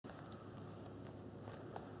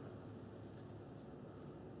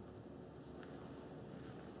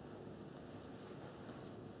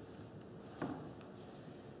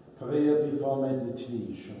Prayer before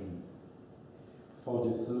meditation for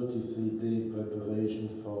the 33-day preparation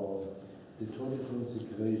for the Total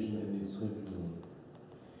Consecration and its renewal.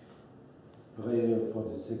 Prayer for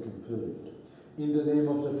the second period. In the name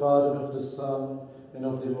of the Father, and of the Son, and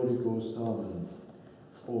of the Holy Ghost. Amen.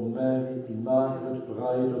 O Mary, Immaculate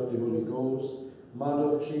Bride of the Holy Ghost,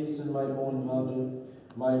 Mother of Jesus and my own Mother,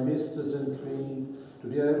 my Mistress and Queen, to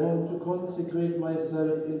thee I want to consecrate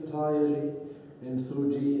myself entirely, and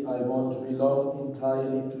through thee I want to belong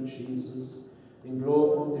entirely to Jesus,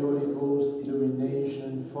 implore from the Holy Ghost illumination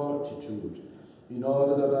and fortitude, in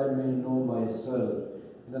order that I may know myself,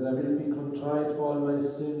 and that I will be contrite for all my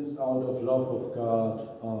sins out of love of God.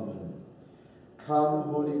 Amen. Come,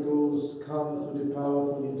 Holy Ghost, come through the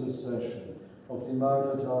powerful intercession of the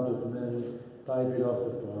Immaculate Heart of Mary, thy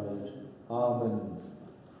beloved bride. Amen.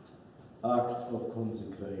 Act of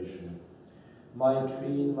consecration. My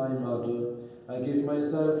Queen, my Mother, I give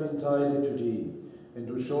myself entirely to thee, and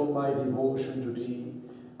to show my devotion to thee,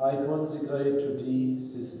 I consecrate to thee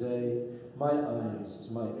this day my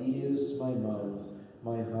eyes, my ears, my mouth,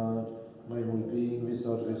 my heart, my whole being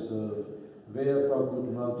without reserve. Wherefore,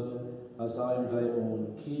 good Mother, as I am thy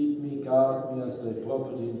own, keep me, guard me as thy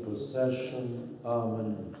property in possession.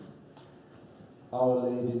 Amen. Our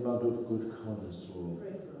Lady, Mother of good counsel,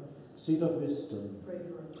 seat of wisdom,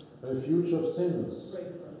 refuge of sinners,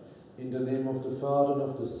 in the name of the Father, and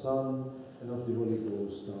of the Son, and of the Holy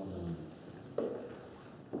Ghost. Amen.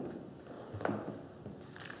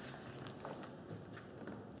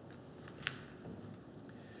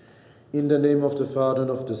 In the name of the Father, and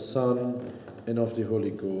of the Son, and of the Holy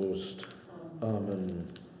Ghost. Amen.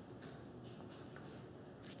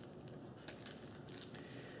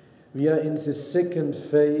 We are in the second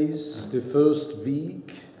phase, the first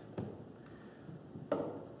week,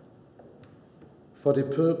 for the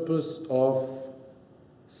purpose of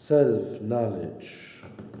self-knowledge.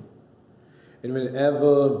 And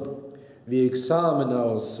whenever we examine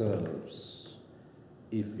ourselves,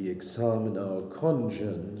 if we examine our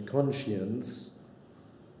conscience,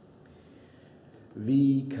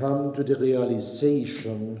 we come to the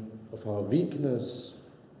realization of our weakness.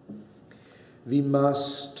 We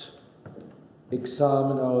must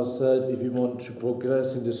examine ourselves if we want to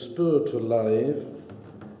progress in the spiritual life,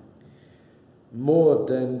 more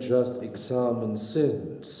than just examine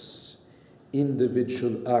sins,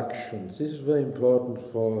 individual actions. This is very important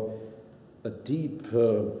for a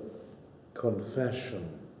deeper confession,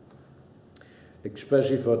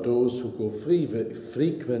 especially for those who go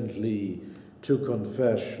frequently to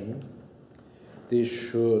confession. They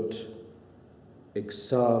should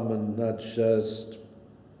examine not just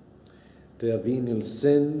their venial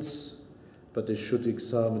sins, but they should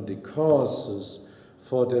examine the causes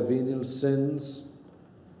for their venial sins.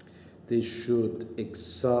 They should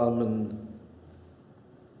examine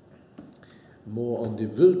more on the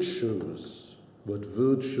virtues, what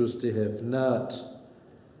virtues they have not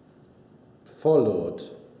followed,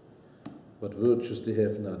 what virtues they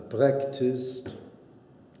have not practiced,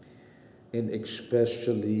 and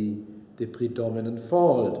especially the predominant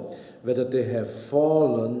fault, whether they have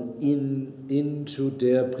fallen into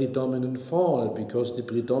their predominant fault, because the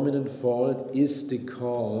predominant fault is the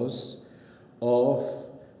cause of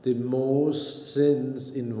the most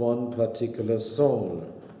sins in one particular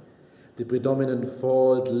soul. The predominant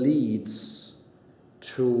fault leads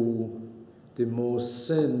to the most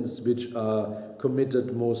sins which are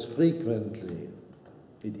committed most frequently.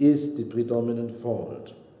 It is the predominant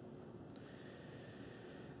fault.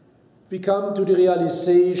 We come to the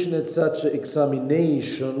realization at such an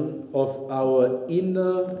examination of our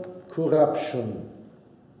inner corruption.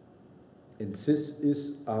 And this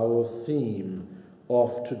is our theme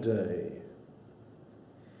of today.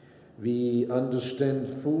 We understand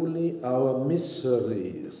fully our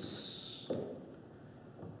miseries,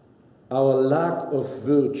 our lack of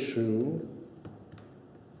virtue,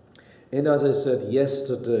 and as I said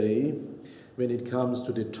yesterday, when it comes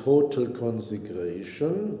to the total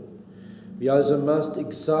consecration, we also must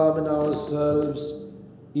examine ourselves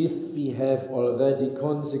if we have already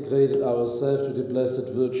consecrated ourselves to the Blessed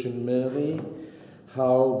Virgin Mary,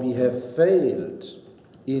 how we have failed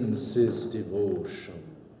in this devotion,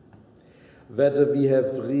 whether we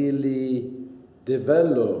have really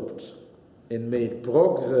developed and made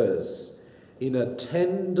progress in a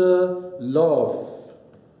tender love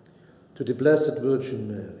to the Blessed Virgin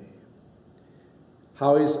Mary.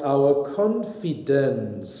 How is our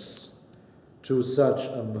confidence to such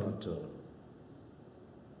a mother?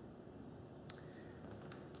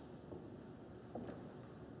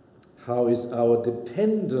 How is our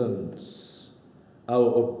dependence,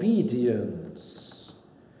 our obedience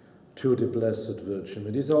to the Blessed Virgin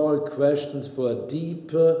Mary. These are all questions for a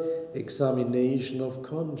deeper examination of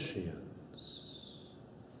conscience.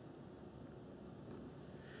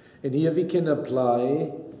 And here we can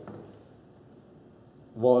apply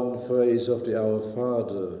one phrase of the Our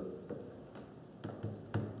Father.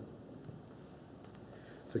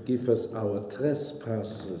 Forgive us our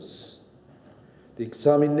trespasses. The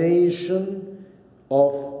examination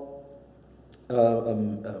of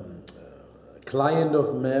client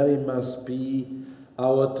of Mary must be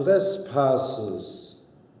our trespasses.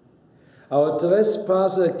 Our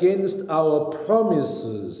trespass against our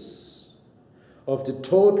promises of the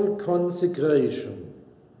total consecration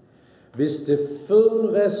with the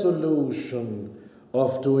firm resolution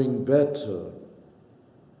of doing better,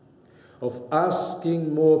 of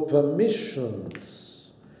asking more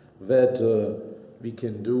permissions, whether we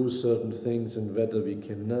can do certain things and whether we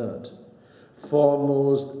cannot.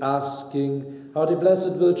 Foremost asking how the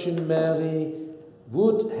Blessed Virgin Mary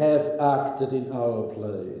would have acted in our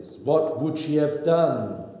place. What would she have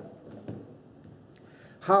done?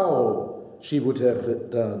 How she would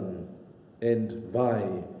have done and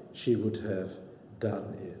why she would have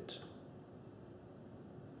done it.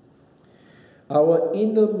 Our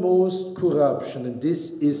innermost corruption, and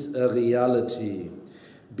this is a reality,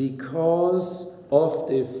 because of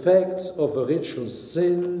the effects of original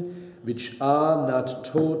sin, which are not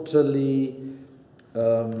totally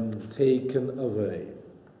taken away.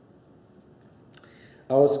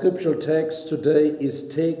 Our scriptural text today is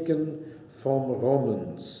taken from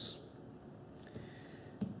Romans,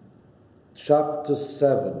 chapter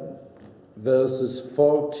 7, verses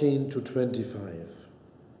 14 to 25.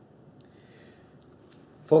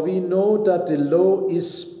 For we know that the law is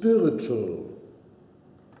spiritual.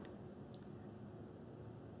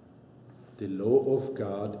 The law of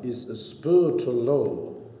God is a spiritual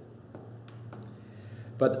law.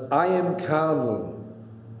 But I am carnal,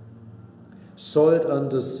 sold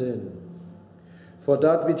under sin. For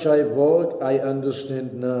that which I work, I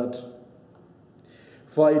understand not.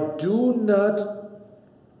 For I do not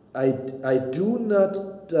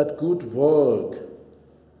that good work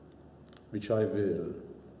which I will.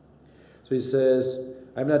 So he says,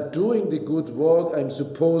 I'm not doing the good work I'm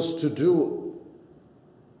supposed to do,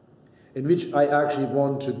 in which I actually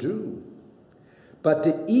want to do. But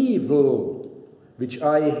the evil which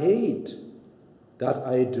I hate, that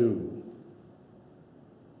I do.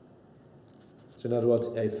 So in other words,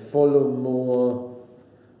 I follow more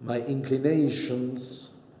my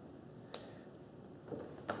inclinations.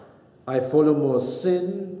 I follow more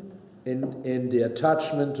sin and the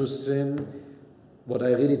attachment to sin, what I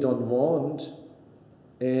really don't want,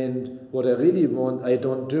 and what I really want, I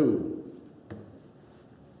don't do.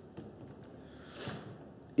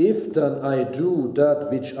 If then I do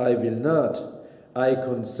that which I will not, I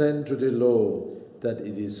consent to the law that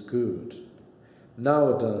it is good.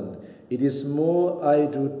 Now then, it is more I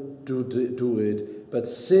do it, but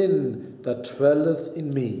sin that dwelleth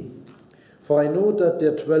in me. For I know that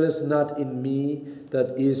there dwelleth not in me,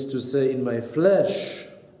 that is to say, in my flesh,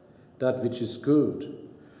 that which is good.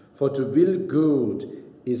 For to will good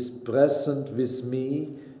is present with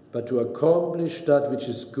me, but to accomplish that which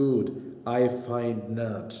is good I find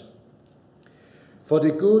not. For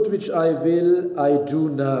the good which I will, I do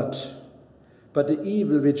not, but the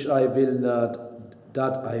evil which I will not,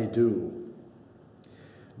 that I do.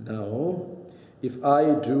 Now, if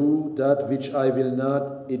I do that which I will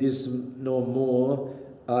not, it is no more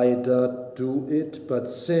I that do it, but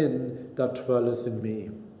sin that dwelleth in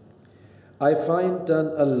me. I find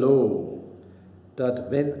then a law, that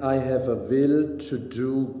when I have a will to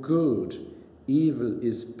do good, evil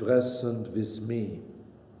is present with me.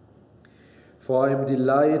 For I am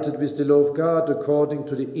delighted with the law of God according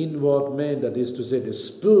to the inward man, that is to say, the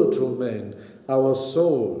spiritual man, our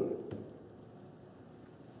soul.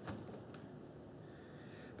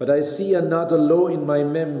 But I see another law in my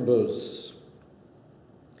members,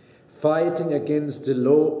 fighting against the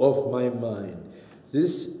law of my mind.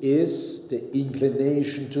 This is the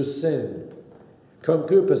inclination to sin,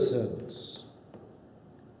 concupiscence,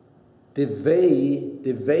 the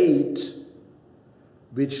weight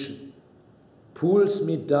which pulls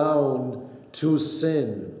me down to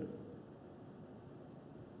sin.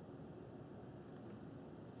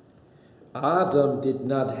 Adam did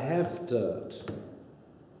not have that.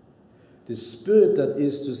 The spirit, that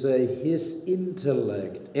is to say, his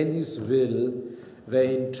intellect and his will, were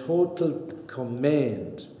in total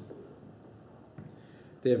command.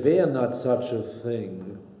 There were not such a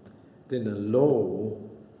thing than a law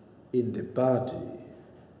in the body.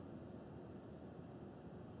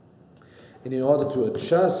 And in order to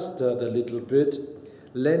adjust that a little bit,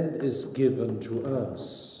 Lent is given to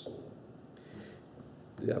us.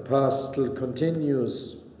 The apostle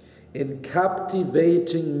continues, in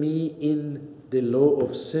captivating me in the law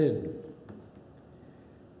of sin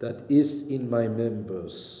that is in my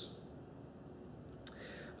members.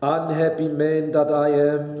 Unhappy man that I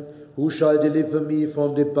am, who shall deliver me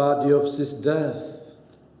from the body of this death?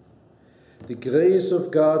 The grace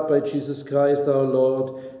of God by Jesus Christ our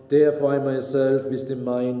Lord, therefore I myself with the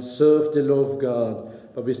mind serve the law of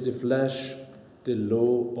God, but with the flesh the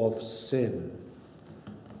law of sin.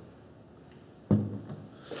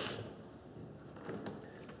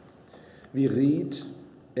 We read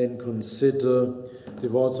and consider the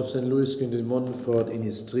words of St. Louis de Montfort in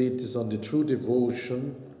his treatise on the true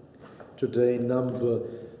devotion, today number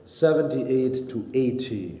 78 to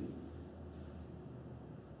 80.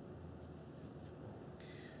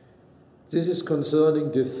 This is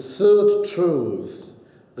concerning the third truth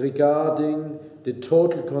regarding the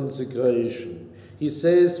total consecration. He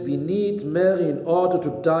says we need Mary in order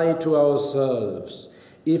to die to ourselves.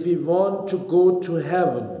 If we want to go to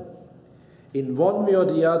heaven, in one way or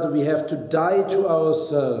the other, we have to die to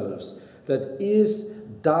ourselves. That is,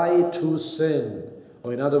 die to sin,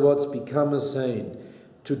 or in other words, become a saint.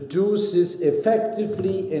 To do this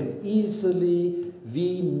effectively and easily,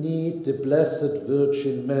 we need the Blessed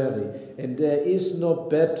Virgin Mary. And there is no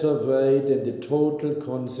better way than the total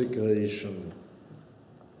consecration.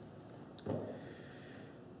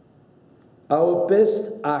 Our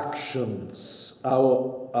best actions,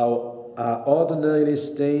 are ordinarily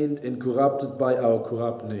stained and corrupted by our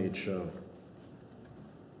corrupt nature.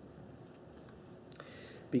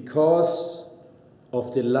 Because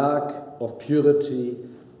of the lack of purity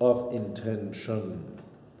of intention.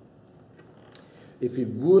 If we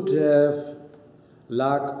would have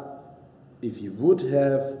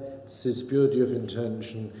this purity of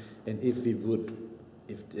intention, and if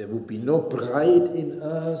there would be no pride in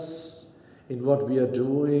us, in what we are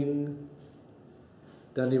doing,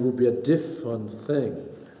 then it would be a different thing.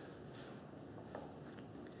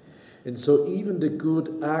 And so even the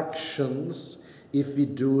good actions, if we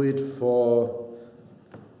do it for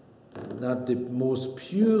not the most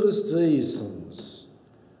purest reasons,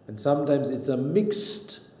 and sometimes it's a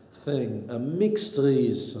mixed thing, a mixed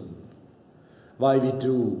reason why we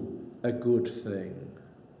do a good thing.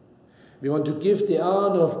 We want to give the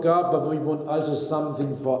honor of God, but we want also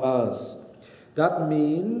something for us. That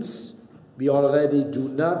means we already do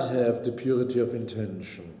not have the purity of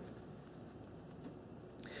intention.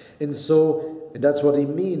 And that's what he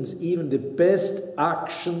means. Even the best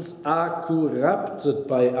actions are corrupted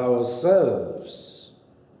by ourselves.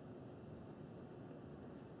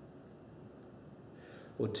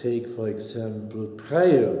 Or take, for example,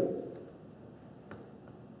 prayer.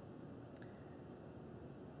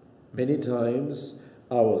 Many times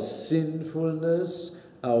our sinfulness,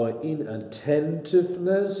 our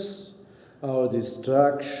inattentiveness, our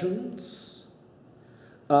distractions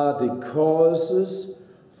are the causes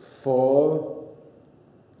for,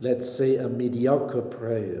 let's say, a mediocre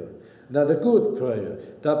prayer, not a good prayer.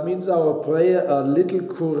 That means our prayer are little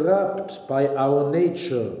corrupt by our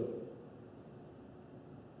nature.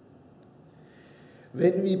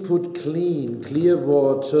 When we put clear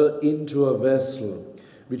water into a vessel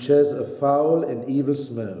which has a foul and evil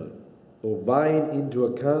smell, or wine into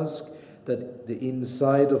a cask that the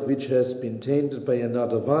inside of which has been tainted by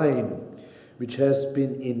another wine, which has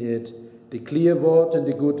been in it, the clear water and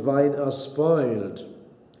the good wine are spoiled,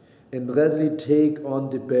 and readily take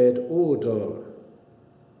on the bad odor.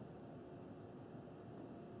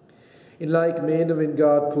 In like manner, when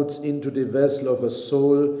God puts into the vessel of a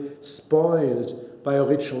soul spoiled by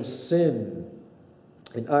original sin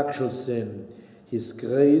and actual sin, his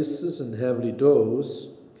graces and heavenly dose,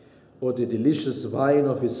 or the delicious wine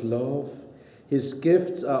of his love, his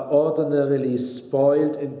gifts are ordinarily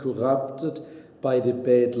spoiled and corrupted by the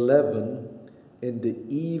bad leaven, and the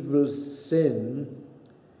evil sin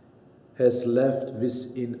has left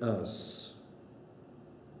within us.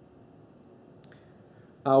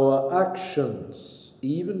 Our actions,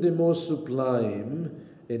 even the most sublime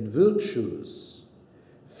and virtuous,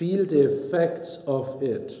 feel the effects of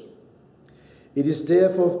it. It is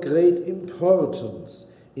therefore of great importance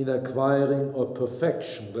in acquiring a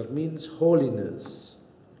perfection, that means holiness,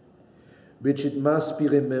 which it must be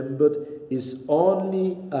remembered is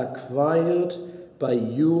only acquired by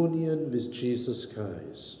union with Jesus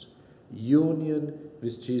Christ. Union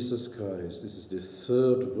with Jesus Christ. This is the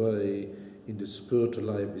third way in the spiritual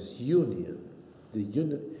life, is union, the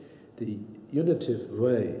unitive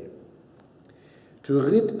way. To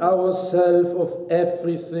rid ourselves of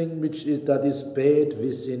everything that is bad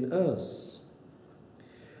within us.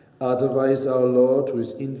 Otherwise our Lord, who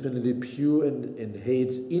is infinitely pure and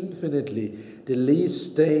hates infinitely the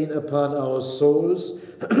least stain upon our souls,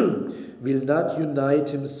 will not unite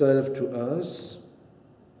himself to us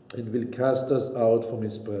and will cast us out from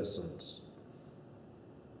his presence.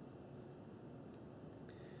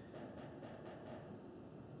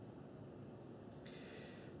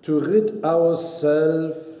 To rid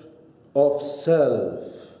ourselves of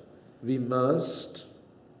self, we must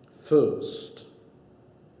first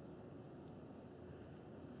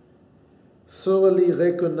thoroughly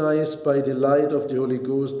recognize by the light of the Holy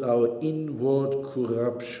Ghost our inward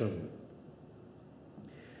corruption,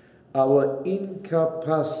 our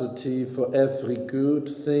incapacity for every good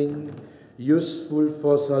thing useful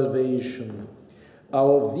for salvation,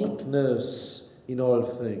 our weakness in all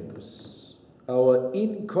things, our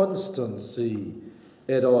inconstancy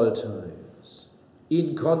at all times.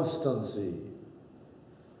 Inconstancy.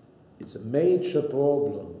 It's a major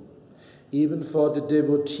problem, even for the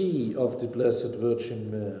devotee of the Blessed Virgin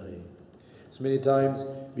Mary. So many times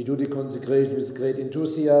we do the consecration with great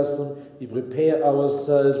enthusiasm, we prepare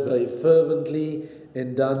ourselves very fervently,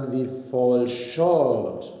 and then we fall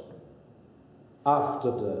short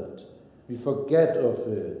after that. We forget of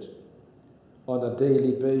it on a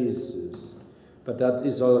daily basis. But that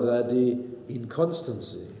is already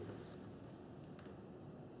inconstancy.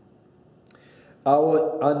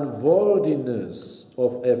 Our unworthiness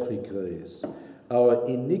of every grace, our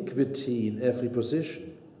iniquity in every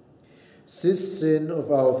position. This sin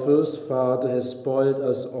of our first father has spoiled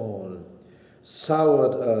us all,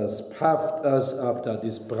 soured us, puffed us up, that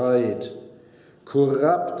is pride,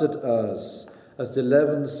 corrupted us, as the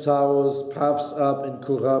leaven sours, puffs up and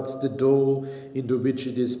corrupts the dough into which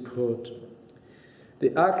it is put.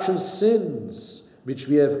 The actual sins which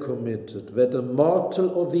we have committed, whether mortal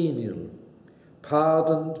or venial,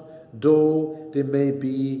 pardoned though they may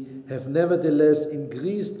be, have nevertheless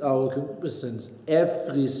increased our concupiscence.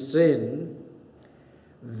 Every sin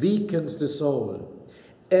weakens the soul.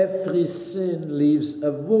 Every sin leaves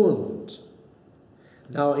a wound.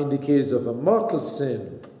 Now, in the case of a mortal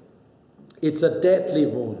sin, it's a deadly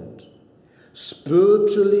wound.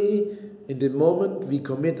 Spiritually, in the moment we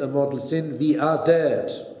commit a mortal sin, we are dead.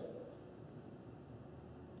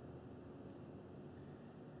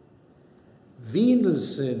 Venial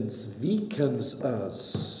sins weakens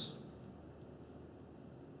us.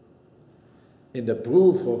 And the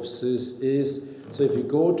proof of this is, so if you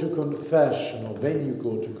go to confession, or when you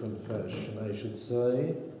go to confession, I should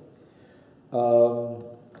say,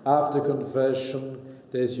 after confession,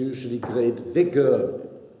 there's usually great vigor,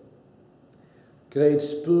 great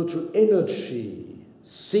spiritual energy,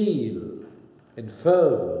 zeal, and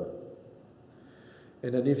fervor.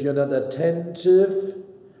 And then if you're not attentive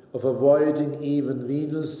of avoiding even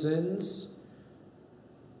venial sins,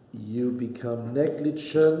 you become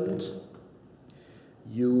negligent,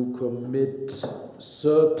 you commit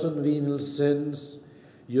certain venial sins,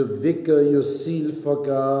 your vigor, your zeal for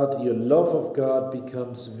God, your love of God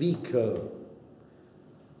becomes weaker.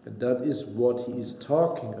 And that is what he is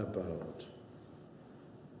talking about.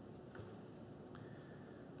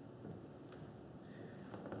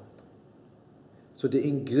 So to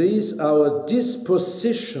increase our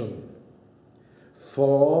disposition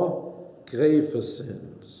for graver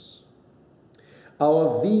sins,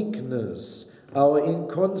 our weakness, our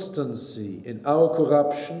inconstancy, and our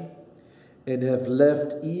corruption, and have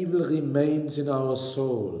left evil remains in our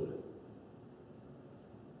soul.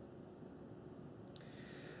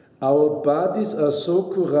 Our bodies are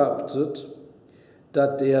so corrupted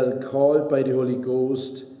that they are called by the Holy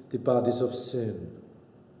Ghost the bodies of sin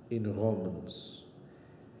in Romans.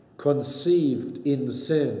 Conceived in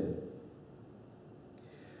sin,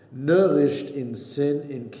 nourished in sin,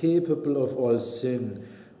 incapable of all sin,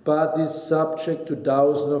 bodies subject to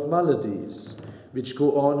thousands of maladies, which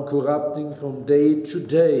go on corrupting from day to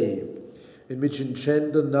day, and which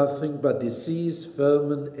engender nothing but disease,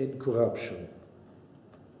 vermin, and corruption.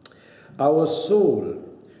 Our soul,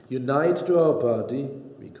 united to our body,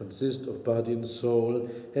 we consist of body and soul,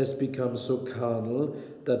 has become so carnal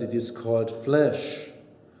that it is called flesh,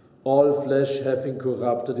 all flesh having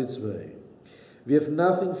corrupted its way. We have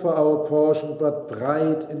nothing for our portion but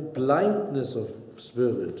pride and blindness of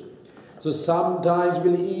spirit. So sometimes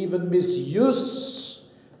we'll even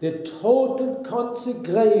misuse the total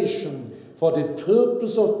consecration for the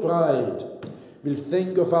purpose of pride. We'll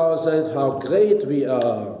think of ourselves how great we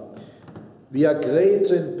are. We are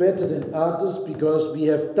greater and better than others because we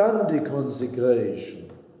have done the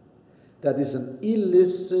consecration. That is an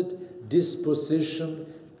illicit disposition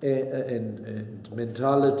and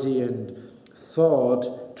mentality and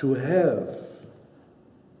thought to have.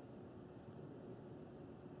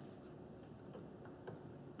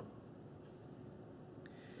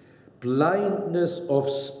 blindness of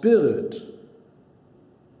spirit.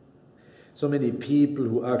 So many people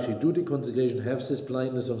who actually do the consecration have this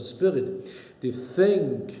blindness of spirit. They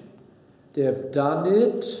think they have done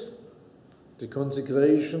it, the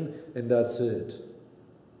consecration, and that's it.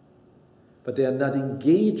 But they are not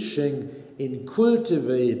engaging in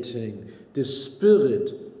cultivating the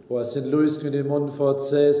spirit, or as St. Louis de Montfort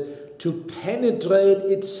says, to penetrate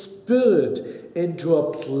its spirit and to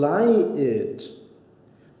apply it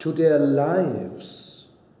to their lives.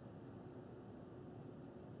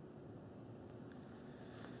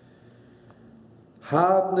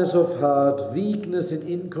 Hardness of heart, weakness and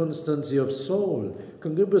inconstancy of soul,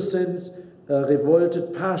 concupiscence,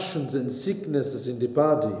 revolted passions and sicknesses in the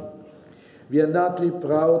body. We are not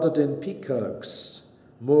prouder than peacocks,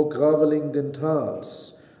 more groveling than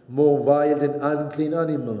tarts, more vile than unclean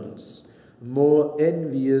animals, more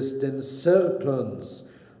envious than serpents,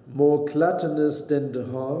 more gluttonous than the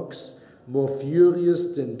hawks, more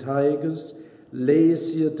furious than tigers,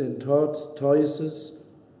 lazier than tortoises,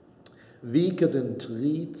 weaker than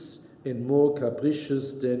treats, and more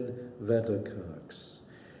capricious than weathercocks.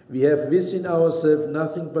 We have within ourselves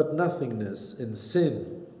nothing but nothingness and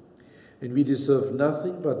sin, and we deserve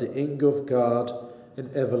nothing but the anger of God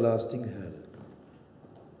and everlasting hell.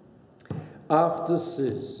 After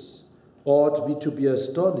this, ought we to be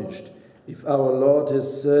astonished if our Lord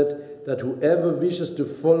has said that whoever wishes to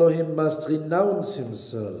follow him must renounce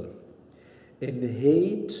himself and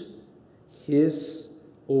hate his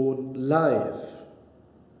own life,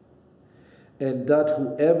 and that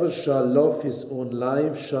whoever shall love his own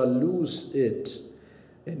life shall lose it,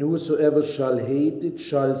 and whosoever shall hate it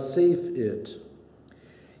shall save it.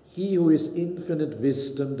 He who is infinite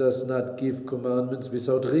wisdom does not give commandments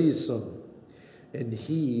without reason, and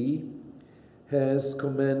he has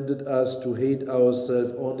commanded us to hate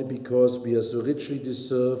ourselves only because we are so richly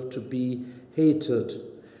deserved to be hated.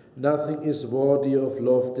 Nothing is worthier of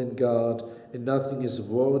love than God, and nothing is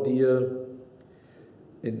worthier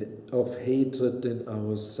of hatred than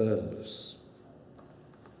ourselves.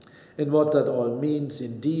 And what that all means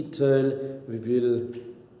in detail, we will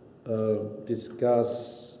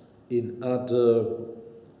discuss in other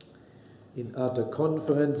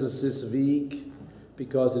conferences this week,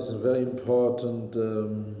 because it's a very important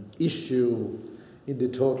issue in the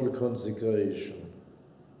total consecration.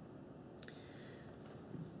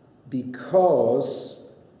 Because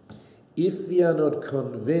if we are not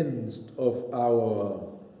convinced of our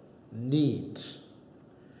need,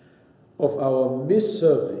 of our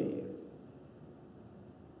misery,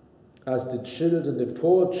 as the children, the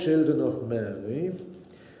poor children of Mary,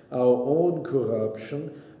 our own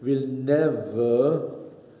corruption will never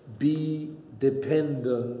be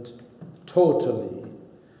dependent totally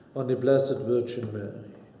on the Blessed Virgin Mary.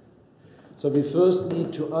 So we first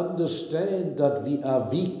need to understand that we are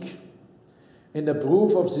weak. And the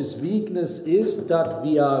proof of this weakness is that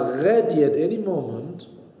we are ready at any moment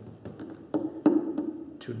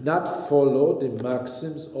to not follow the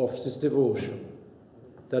maxims of this devotion,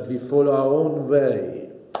 that we follow our own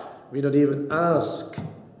way. We not even ask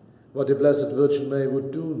what the Blessed Virgin Mary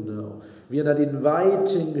would do now. We are not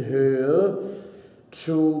inviting her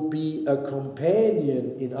to be a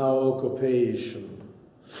companion in our occupation,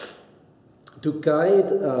 to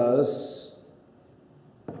guide us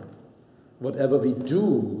whatever we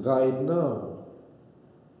do right now.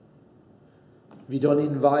 We don't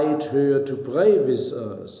invite her to pray with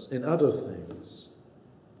us and other things.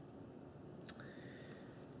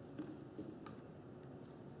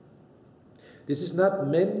 This is not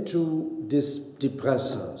meant to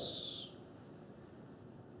depress us.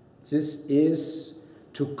 This is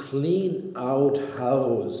to clean out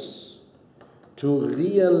house, to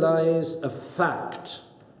realize a fact.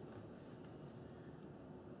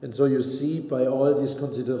 And so you see, by all these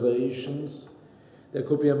considerations, there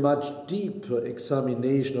could be a much deeper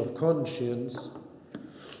examination of conscience.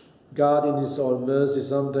 God in His all mercy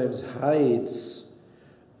sometimes hides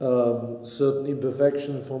certain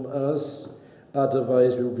imperfection from us,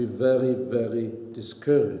 otherwise we will be very, very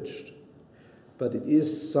discouraged. But it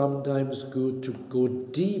is sometimes good to go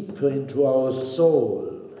deeper into our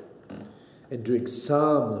soul and to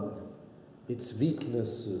examine its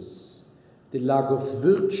weaknesses, the lack of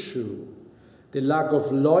virtue, the lack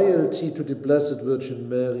of loyalty to the Blessed Virgin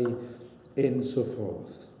Mary, and so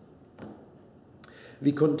forth.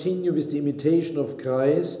 We continue with the imitation of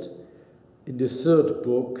Christ in the 3rd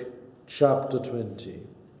book, chapter 20.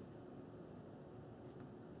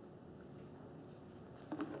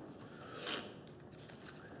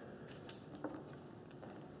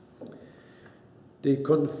 The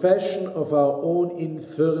confession of our own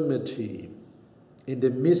infirmity in the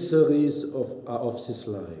miseries of this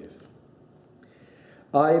life.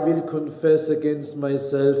 I will confess against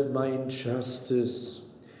myself my injustice.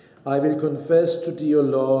 I will confess to thee, O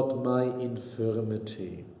Lord, my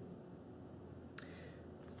infirmity.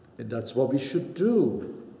 And that's what we should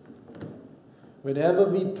do. Whenever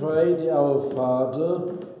we pray the Our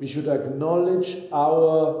Father, we should acknowledge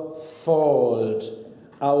our fault,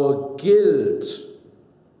 our guilt,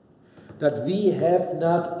 that we have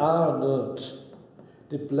not honored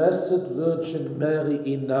the Blessed Virgin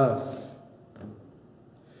Mary enough,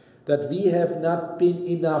 that we have not been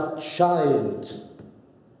enough child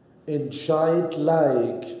and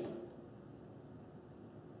childlike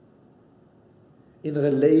in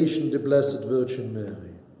relation to the Blessed Virgin Mary.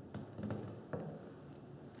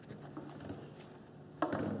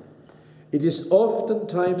 It is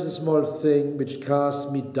oftentimes a small thing which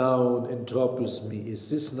casts me down and troubles me. Is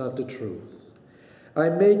this not the truth? I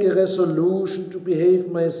make a resolution to behave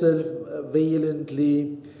myself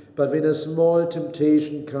valiantly, but when a small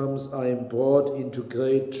temptation comes, I am brought into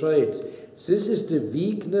great straits. This is the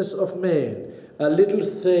weakness of man. A little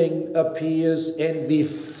thing appears and we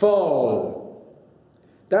fall.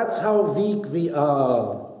 That's how weak we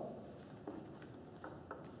are.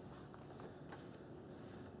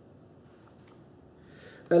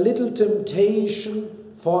 A little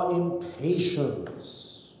temptation for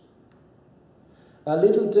impatience, a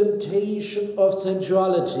little temptation of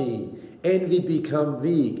sensuality, and we become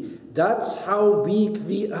weak. That's how weak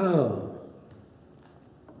we are.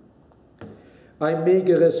 I make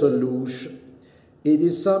a resolution. It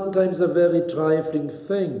is sometimes a very trifling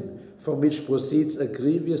thing from which proceeds a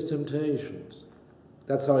grievous temptation.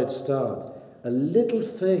 That's how it starts. A little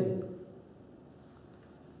thing.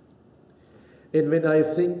 And when I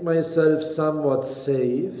think myself somewhat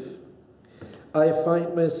safe, I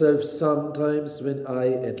find myself sometimes, when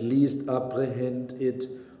I at least apprehend it,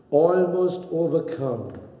 almost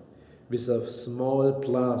overcome with a small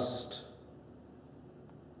blast.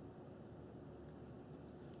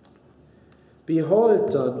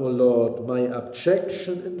 Behold then, O Lord, my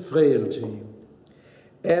abjection and frailty,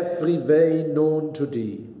 every way known to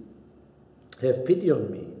thee. Have pity on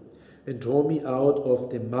me, and draw me out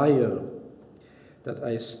of the mire, that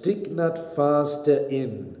I stick not fast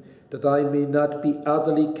therein, that I may not be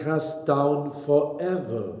utterly cast down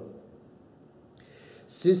forever.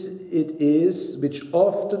 This it is which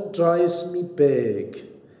often drives me back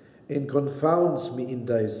and confounds me in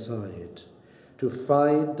thy sight, to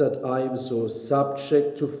find that I am so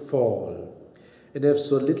subject to fall, and have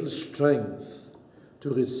so little strength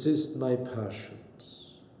to resist my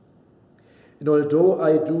passions. And although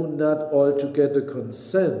I do not altogether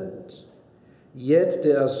consent, yet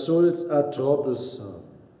the assaults are troublesome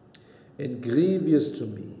and grievous to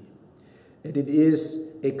me, and it is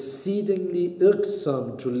exceedingly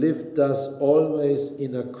irksome to live thus always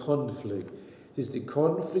in a conflict. It is the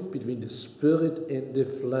conflict between the spirit and the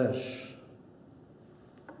flesh.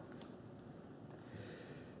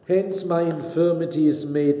 Hence my infirmity is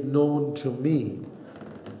made known to me,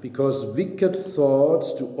 because wicked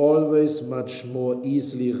thoughts do always much more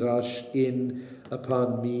easily rush in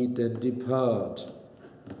upon me than depart.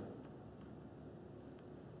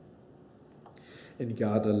 And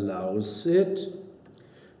God allows it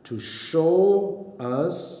to show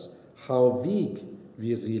us how weak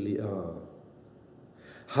we really are,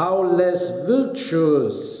 how less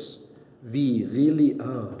virtuous we really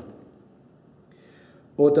are.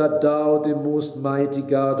 O that thou, the most mighty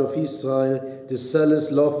God of Israel, the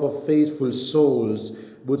zealous love of faithful souls,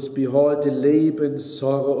 wouldst behold the labour and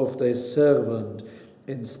sorrow of thy servant,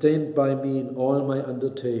 and stand by me in all my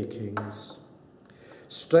undertakings.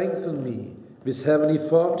 Strengthen me with heavenly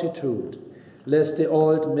fortitude, lest the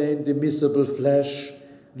old man, the miserable flesh,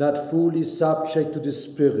 not fully subject to the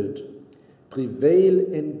spirit, prevail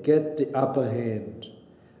and get the upper hand,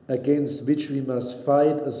 against which we must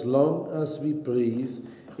fight as long as we breathe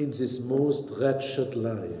in this most wretched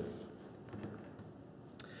life.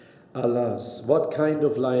 Alas, what kind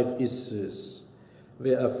of life is this,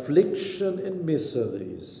 where affliction and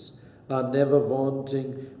miseries are never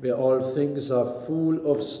wanting, where all things are full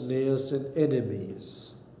of snares and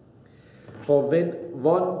enemies? For when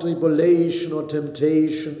one tribulation or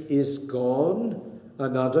temptation is gone,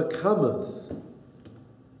 another cometh.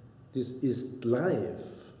 This is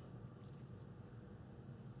life.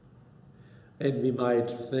 And we might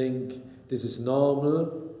think this is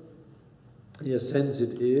normal. In a sense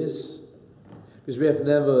it is, because we have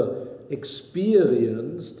never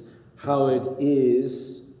experienced how it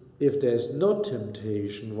is if there is no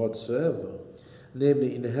temptation whatsoever,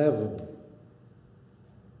 namely in heaven.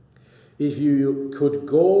 If you could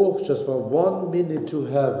go just for 1 minute to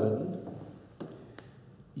heaven,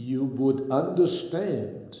 you would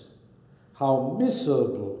understand how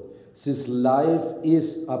miserable this life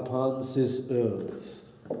is upon this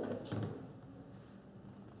earth.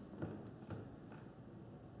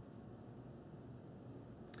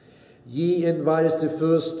 Ye invite the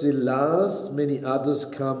first, the last, many others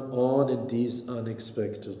come on, and these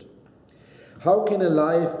unexpected. How can a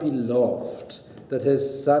life be loved that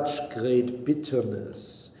has such great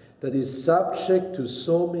bitterness, that is subject to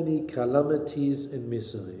so many calamities and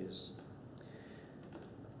miseries?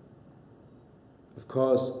 Of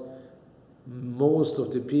course, most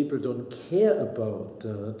of the people don't care about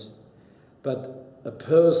that, but a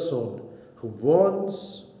person who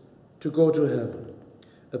wants to go to heaven,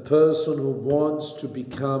 a person who wants to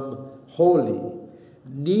become holy,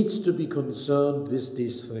 needs to be concerned with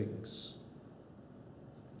these things.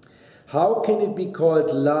 How can it be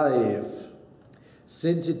called life,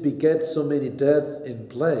 since it begets so many death and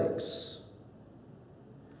plagues?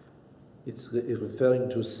 It's referring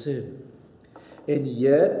to sin. And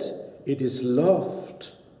yet it is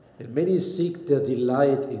loved, and many seek their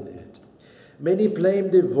delight in it. Many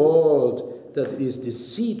blame the world that it is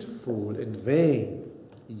deceitful and vain,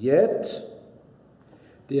 yet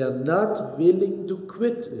they are not willing to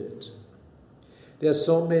quit it. There are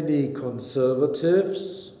so many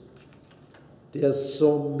conservatives, there are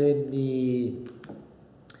so many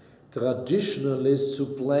traditionalists who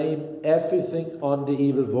blame everything on the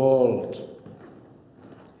evil world.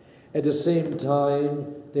 At the same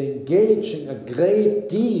time, they're engaging a great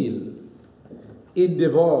deal in the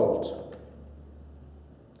world.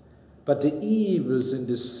 But the evils and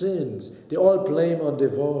the sins, they all blame on the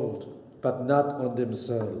world, but not on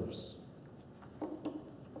themselves.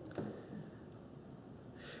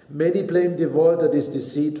 Many blame the world that is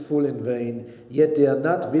deceitful and vain, yet they are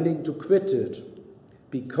not willing to quit it,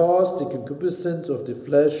 because the concupiscence of the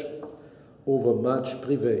flesh overmuch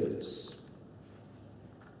prevails.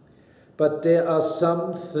 But there are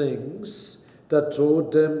some things that draw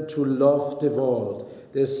them to love the world.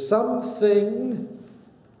 There's something,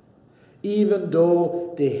 even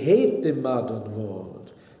though they hate the modern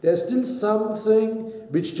world, there's still something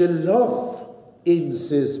which they love in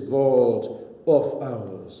this world of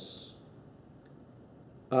ours.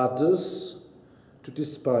 Others to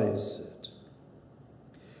despise it.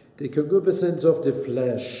 The concupiscence of the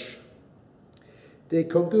flesh, the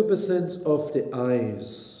concupiscence of the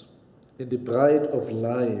eyes, and the pride of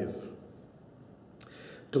life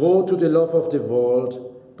draw to the love of the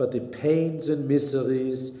world, but the pains and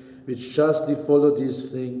miseries which justly follow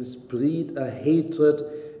these things breed a hatred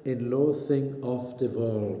and loathing of the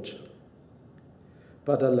world.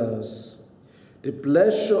 But alas, the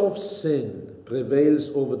pleasure of sin prevails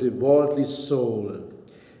over the worldly soul,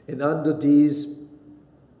 and under these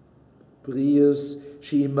prayers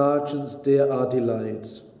she imagines there are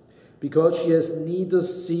delights, because she has neither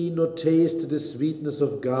seen nor tasted the sweetness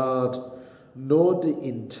of God, nor the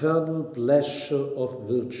internal pleasure of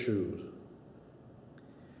virtue.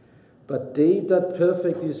 But they that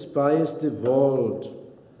perfectly despise the world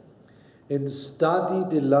and study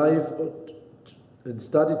the life and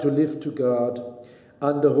study to live to God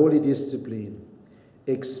under holy discipline,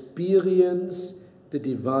 experience the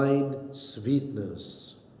divine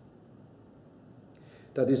sweetness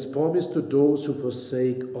that is promised to those who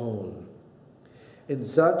forsake all. And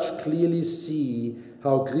such clearly see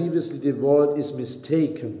how grievously the world is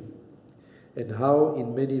mistaken, and how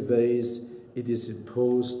in many ways it is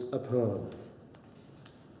imposed upon.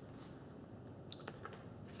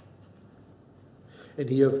 And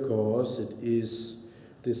here, of course, it is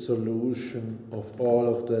the solution of all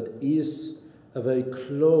of that is a very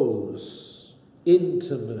close,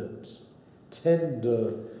 intimate,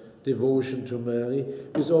 tender devotion to Mary,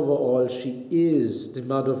 because overall she is, the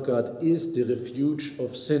Mother of God, is the refuge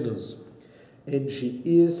of sinners. And she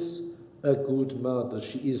is a good mother.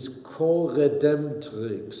 She is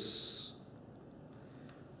co-redemptrix.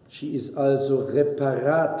 She is also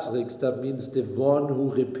reparatrix, that means the one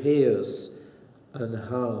who repairs an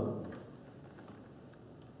harm.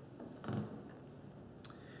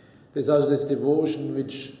 There's also this devotion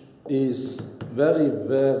which is very,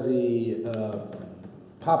 very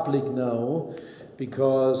public now,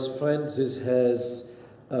 because Francis has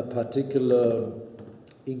a particular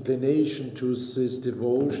inclination to this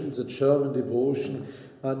devotion, the German devotion,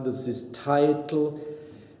 under this title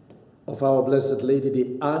of Our Blessed Lady,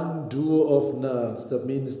 the undoer of Nads. That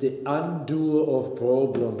means the undoer of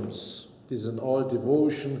problems. This is an old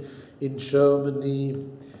devotion in Germany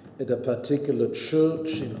at a particular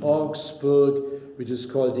church in Augsburg, which is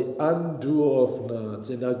called the undoer of knots,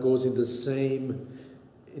 and that goes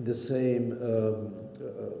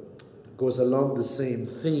goes along the same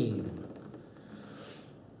theme,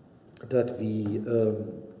 that we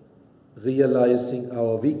realizing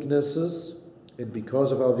our weaknesses, and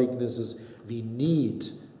because of our weaknesses, we need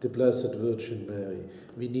the Blessed Virgin Mary.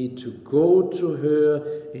 We need to go to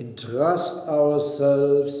her, entrust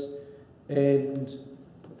ourselves, and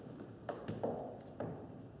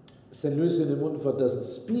St. Lucian de Montfort doesn't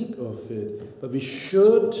speak of it, but we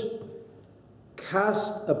should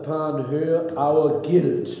cast upon her our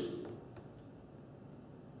guilt,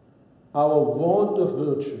 our want of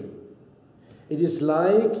virtue. It is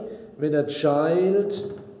like when a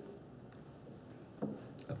child,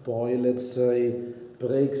 a boy, let's say,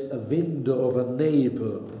 breaks a window of a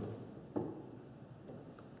neighbor.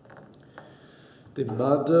 The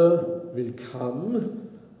mother will come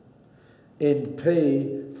and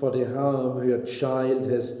pay for the harm her child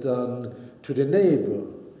has done to the neighbor,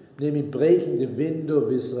 namely breaking the window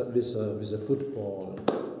with a football,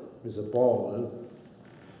 with a ball.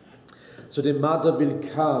 So the mother will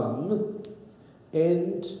come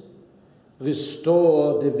and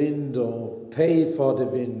restore the window, pay for the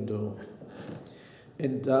window.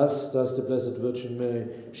 And thus does the Blessed Virgin Mary.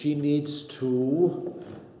 She needs to,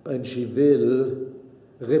 and she will,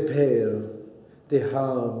 repair the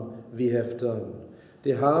harm we have done.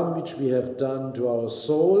 The harm which we have done to our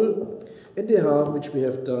soul, and the harm which we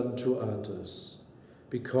have done to others.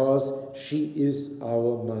 Because she is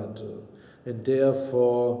our mother. And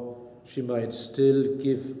therefore, she might still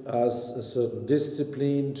give us a certain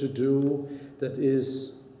discipline to do. That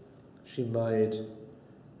is, she might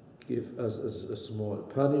give us a small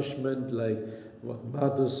punishment, like what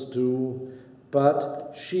mothers do,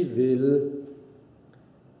 but she will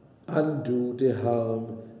undo the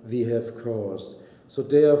harm we have caused. So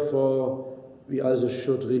therefore, we also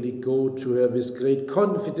should really go to her with great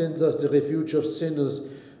confidence as the refuge of sinners,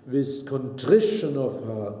 with contrition of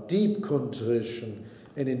heart, deep contrition,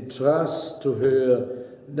 and entrust to her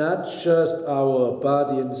not just our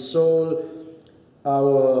body and soul,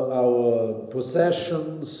 our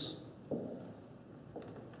possessions,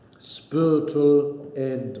 spiritual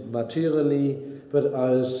and materially, but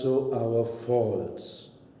also our faults,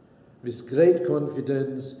 with great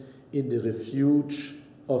confidence in the refuge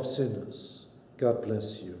of sinners. God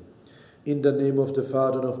bless you. In the name of the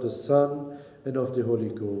Father, and of the Son, and of the Holy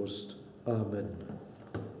Ghost. Amen.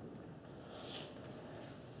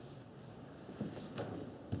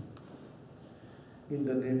 In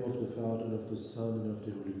the name of the Father, and of the Son, and of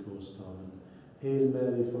the Holy Ghost. Amen. Hail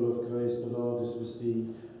Mary, full of grace, the Lord is with thee.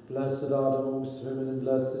 Blessed art thou amongst women, and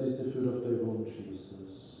blessed is the fruit of thy womb,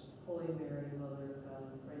 Jesus. Holy Mary, Mother of God,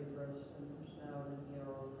 pray for us sinners, now and in the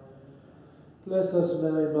hour of our death. Bless us,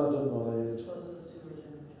 Mary, Mother mild. Cause us to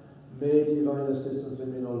return to God. May divine assistance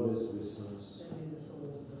remain always with us. Send me the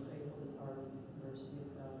souls of the faithful departed, mercy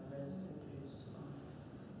of God, rest in peace. Amen.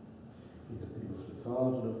 In the name of the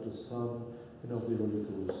Father, and of the Son, and of the Holy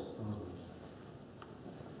Ghost. Amen.